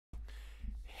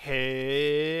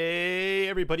Hey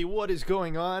everybody, what is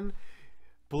going on?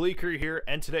 Bleaker here,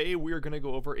 and today we are going to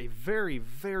go over a very,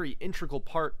 very integral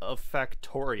part of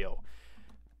Factorio.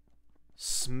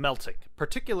 Smelting.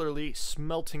 Particularly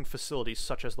smelting facilities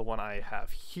such as the one I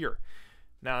have here.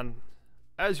 Now,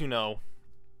 as you know,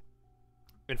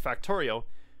 in Factorio,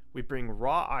 we bring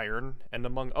raw iron and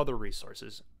among other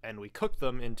resources, and we cook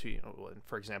them into,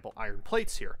 for example, iron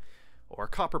plates here, or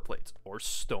copper plates, or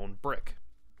stone brick.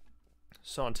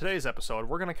 So in today's episode,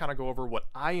 we're going to kind of go over what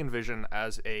I envision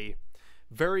as a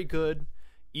very good,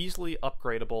 easily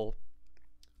upgradable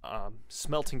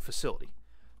smelting facility.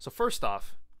 So first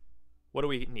off, what do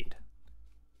we need?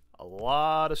 A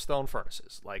lot of stone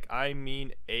furnaces. Like, I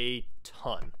mean a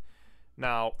ton.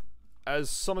 Now, as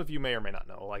some of you may or may not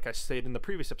know, like I stated in the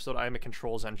previous episode, I am a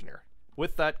controls engineer.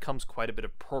 With that comes quite a bit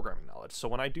of programming knowledge. So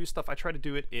when I do stuff, I try to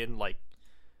do it in like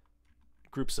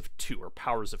groups of two or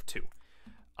powers of two.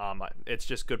 It's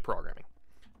just good programming.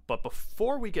 But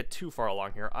before we get too far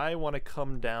along here, I want to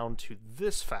come down to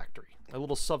this factory, a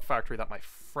little sub-factory that my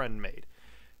friend made.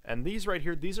 And these right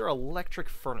here, these are electric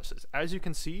furnaces. As you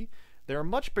can see, they're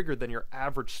much bigger than your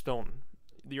average stone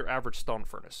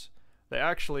furnace. They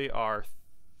actually are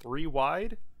 3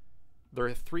 wide. They're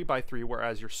a 3x3,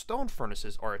 whereas your stone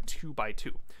furnaces are a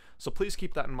 2x2. So please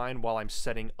keep that in mind while I'm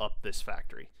setting up this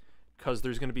factory, because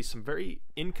there's going to be some very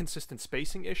inconsistent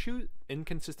spacing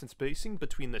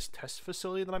between this test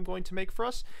facility that I'm going to make for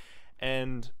us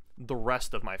and the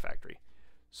rest of my factory.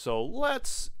 So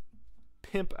let's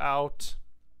pimp out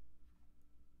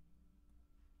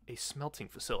a smelting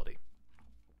facility.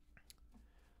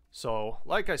 So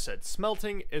like I said,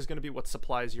 smelting is going to be what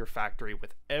supplies your factory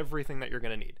with everything that you're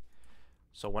going to need.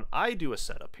 So when I do a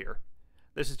setup here,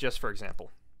 this is just for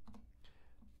example.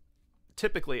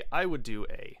 Typically I would do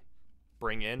a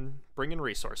bring in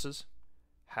resources,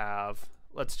 have,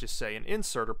 let's just say, an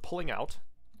inserter pulling out,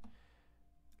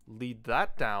 lead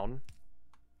that down,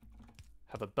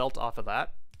 have a belt off of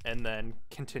that, and then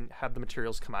have the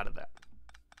materials come out of that.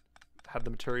 Have the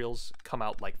materials come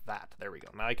out like that. There we go.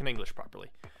 Now I can English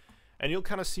properly. And you'll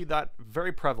kind of see that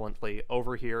very prevalently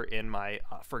over here in my,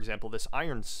 for example, this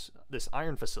iron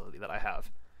facility that I have,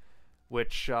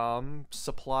 which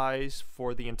supplies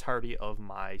for the entirety of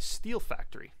my steel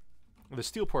factory. The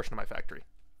steel portion of my factory.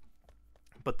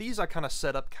 But these I kind of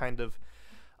set up kind of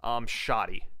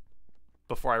shoddy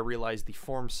before I realized the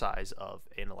form size of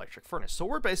an electric furnace. So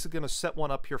we're basically going to set one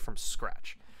up here from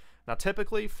scratch. Now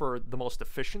typically for the most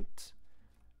efficient,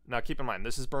 now keep in mind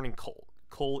this is burning coal.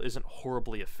 Coal isn't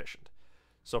horribly efficient.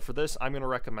 So for this I'm going to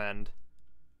recommend,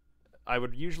 I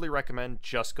would usually recommend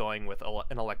just going with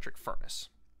an electric furnace.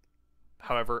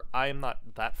 However, I am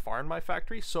not that far in my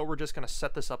factory, so we're just going to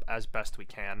set this up as best we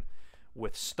can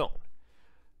with stone.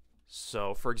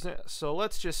 So for example, so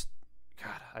let's just,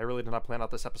 God, I really did not plan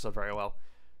out this episode very well.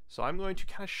 So I'm going to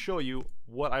kind of show you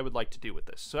what I would like to do with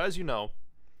this. So as you know,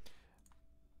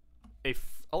 a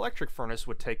electric furnace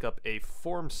would take up a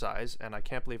form size, and I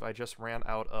can't believe I just ran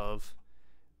out of,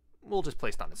 we'll just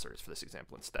place down inserters for this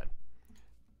example instead.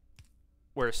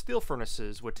 Whereas steel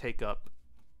furnaces would take up,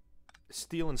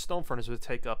 steel and stone furnaces would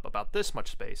take up about this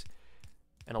much space.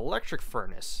 An electric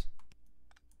furnace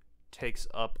takes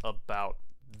up about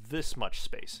this much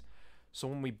space. So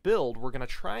when we build, we're going to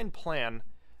try and plan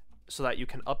so that you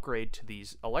can upgrade to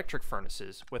these electric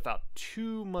furnaces without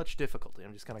too much difficulty.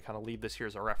 I'm just going to kind of leave this here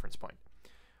as a reference point.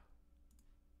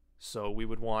 So we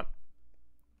would want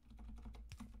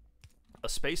a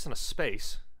space and a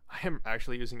space. I am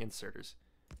actually using inserters.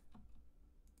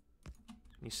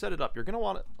 When you set it up, you're going to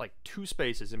want like 2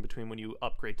 spaces in between when you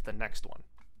upgrade to the next one.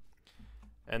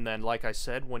 And then, like I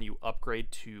said, when you upgrade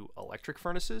to electric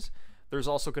furnaces, there's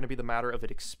also going to be the matter of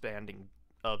it expanding,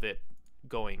 of it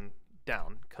going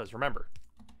down. Because remember,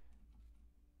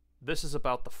 this is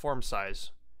about the form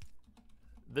size.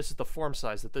 This is the form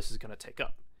size that this is going to take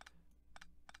up.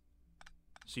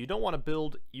 So you don't want to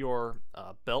build your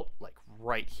belt like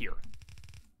right here.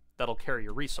 That'll carry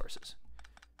your resources.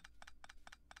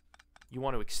 You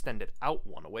want to extend it out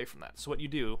one away from that. So what you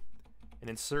do, an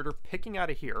inserter picking out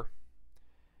of here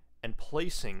and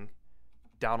placing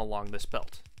down along this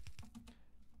belt.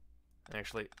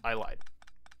 Actually, I lied.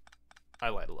 I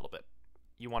lied a little bit.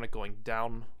 You want it going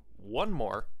down one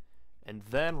more and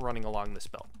then running along this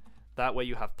belt. That way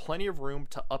you have plenty of room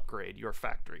to upgrade your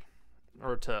factory,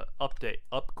 or to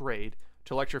upgrade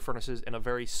to electric furnaces in a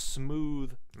very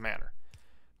smooth manner.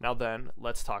 Now then,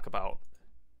 let's talk about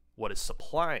what is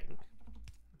supplying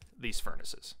these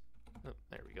furnaces. Oh,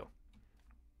 there we go.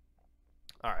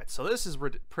 Alright, so this is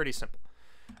pretty simple.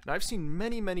 Now I've seen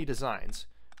many designs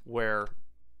where,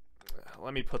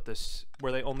 let me put this,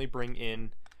 where they only bring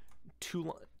in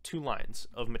two lines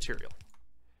of material.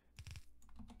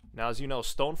 Now, as you know,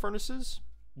 stone furnaces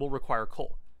will require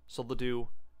coal. So they'll do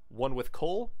one with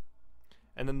coal,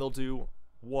 and then they'll do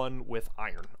one with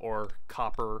iron, or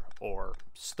copper, or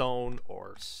stone,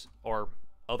 or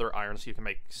other iron, so you can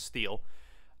make steel.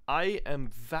 I am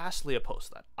vastly opposed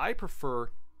to that. I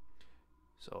prefer...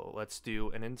 So let's do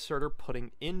an inserter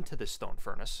putting into the stone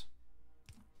furnace.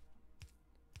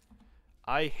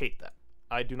 I hate that.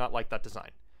 I do not like that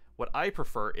design. What I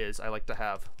prefer is I like to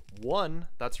have one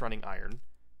that's running iron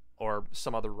or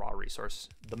some other raw resource,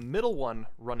 the middle one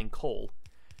running coal,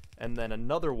 and then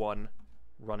another one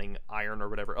running iron or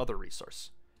whatever other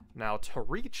resource. Now, to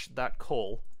reach that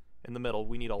coal in the middle,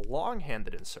 we need a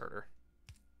long-handed inserter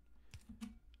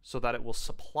so that it will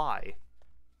supply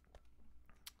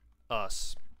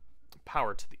us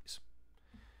power to these.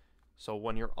 So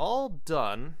when you're all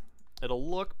done, it'll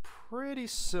look pretty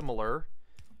similar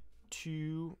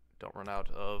to... Don't run out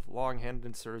of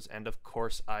long-handed inserters, and of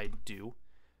course I do.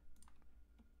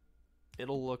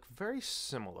 It'll look very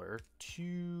similar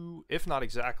to, if not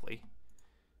exactly,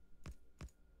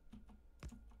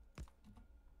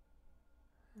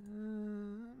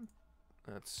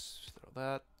 let's throw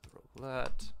that,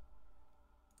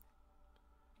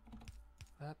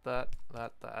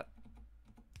 that.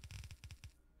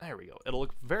 There we go. It'll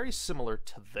look very similar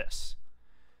to this.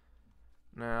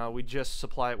 Now, we just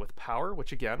supply it with power,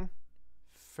 which again,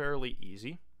 fairly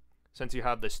easy. Since you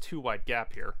have this too wide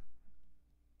gap here,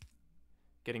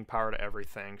 getting power to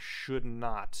everything should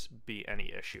not be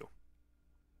any issue.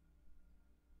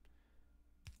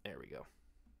 There we go.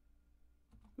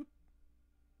 Oop.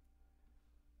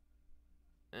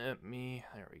 There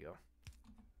we go.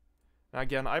 Now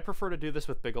again, I prefer to do this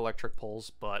with big electric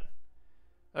poles, but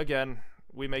again,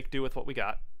 we make do with what we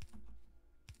got.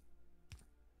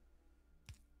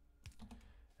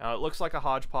 Now, it looks like a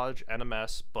hodgepodge and a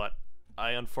mess, but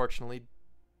I unfortunately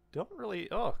don't really...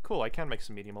 Oh, cool, I can make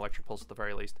some medium electric poles at the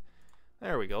very least.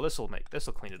 There we go, this'll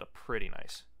clean it up pretty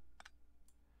nice.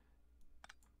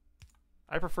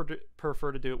 I prefer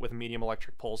to do it with medium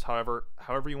electric poles. However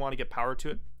you want to get power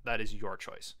to it, that is your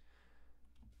choice.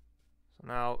 So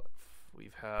now,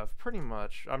 we have pretty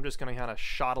much... I'm just going to kind of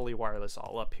shoddily wire this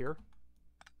all up here.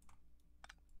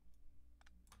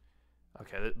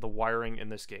 Okay, the wiring in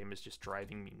this game is just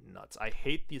driving me nuts. I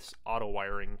hate this auto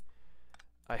wiring.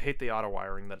 I hate the auto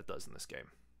wiring that it does in this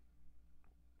game.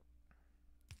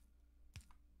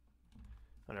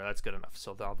 Oh, no, that's good enough.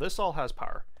 So now this all has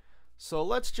power. So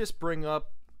let's just bring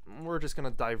up... We're just going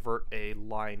to divert a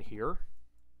line here.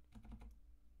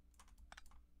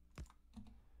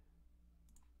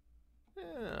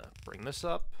 Yeah, bring this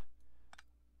up.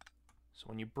 So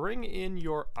when you bring in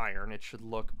your iron, it should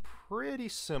look pretty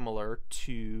similar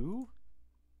to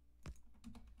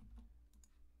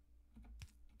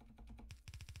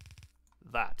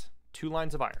that. 2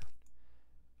 lines of iron.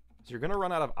 So you're going to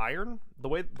run out of iron.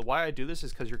 The why I do this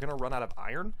is because you're going to run out of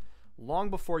iron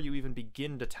long before you even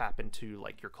begin to tap into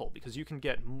like your coal, because you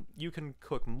can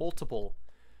cook multiple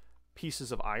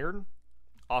pieces of iron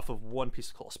off of one piece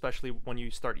of coal, especially when you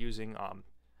start using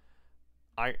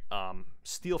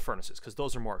steel furnaces, because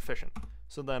those are more efficient.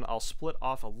 So then I'll split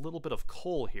off a little bit of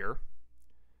coal here,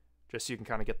 just so you can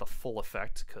kind of get the full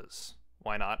effect, because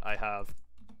why not? I have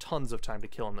tons of time to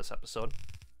kill in this episode.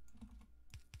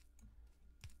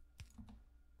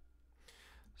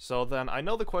 So then I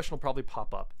know the question will probably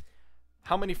pop up.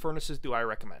 How many furnaces do I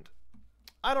recommend?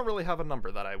 I don't really have a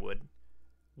number that I would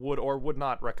or would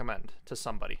not recommend to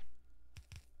somebody.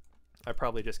 I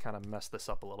probably just kind of messed this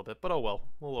up a little bit, but oh well,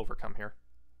 we'll overcome here.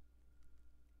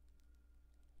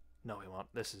 No, we won't.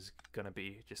 This is going to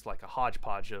be just like a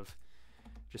hodgepodge of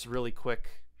just really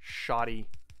quick, shoddy.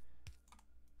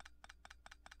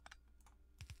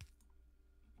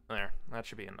 There, that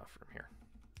should be enough from here.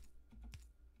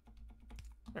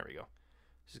 There we go.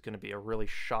 This is going to be a really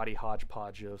shoddy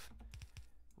hodgepodge of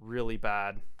really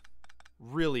bad.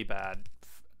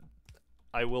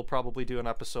 I will probably do an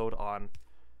episode on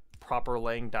proper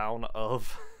laying down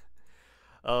of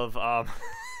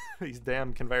these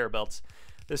damn conveyor belts.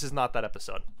 This is not that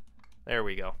episode. There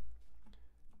we go.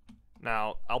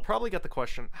 Now, I'll probably get the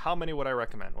question, how many would I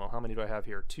recommend? Well, how many do I have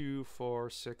here? 2, 4,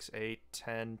 6, 8,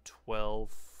 10, 12,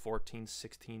 14,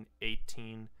 16,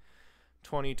 18,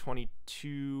 20,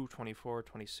 22, 24,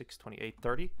 26, 28,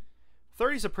 30.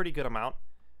 30 is a pretty good amount.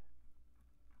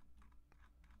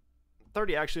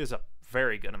 30 actually is a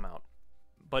very good amount.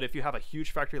 But if you have a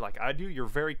huge factory like I do, you're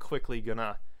very quickly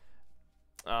gonna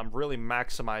really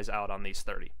maximize out on these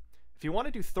 30. If you want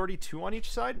to do 32 on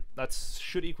each side, that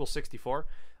should equal 64.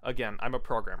 Again, I'm a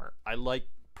programmer. I like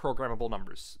programmable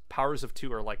numbers. Powers of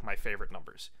 2 are like my favorite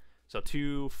numbers. So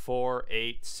 2, 4,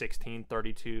 8, 16,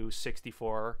 32,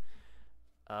 64,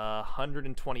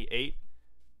 128.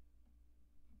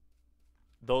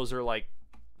 Those are like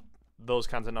those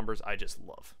kinds of numbers I just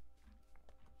love.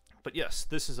 But yes,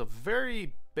 this is a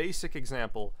very basic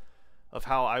example of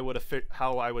how I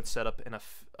would set up in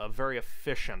a very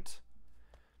efficient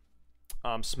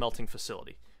smelting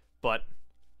facility. But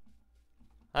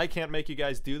I can't make you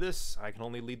guys do this. I can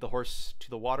only lead the horse to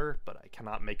the water, but I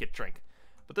cannot make it drink.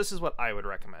 But this is what I would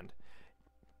recommend.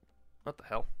 What the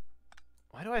hell?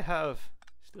 Why do I have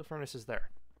steel furnaces there?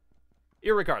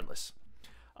 Irregardless.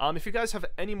 If you guys have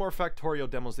any more Factorio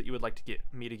demos that you would like to get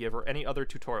me to give, or any other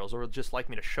tutorials, or would just like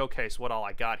me to showcase what all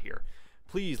I got here,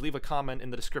 please leave a comment in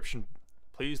the description.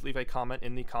 Please leave a comment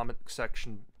in the comment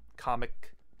section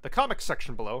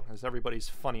below, as everybody's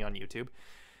funny on YouTube.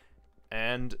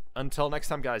 And until next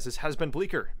time, guys, this has been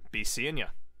Bleaker. Be seeing ya.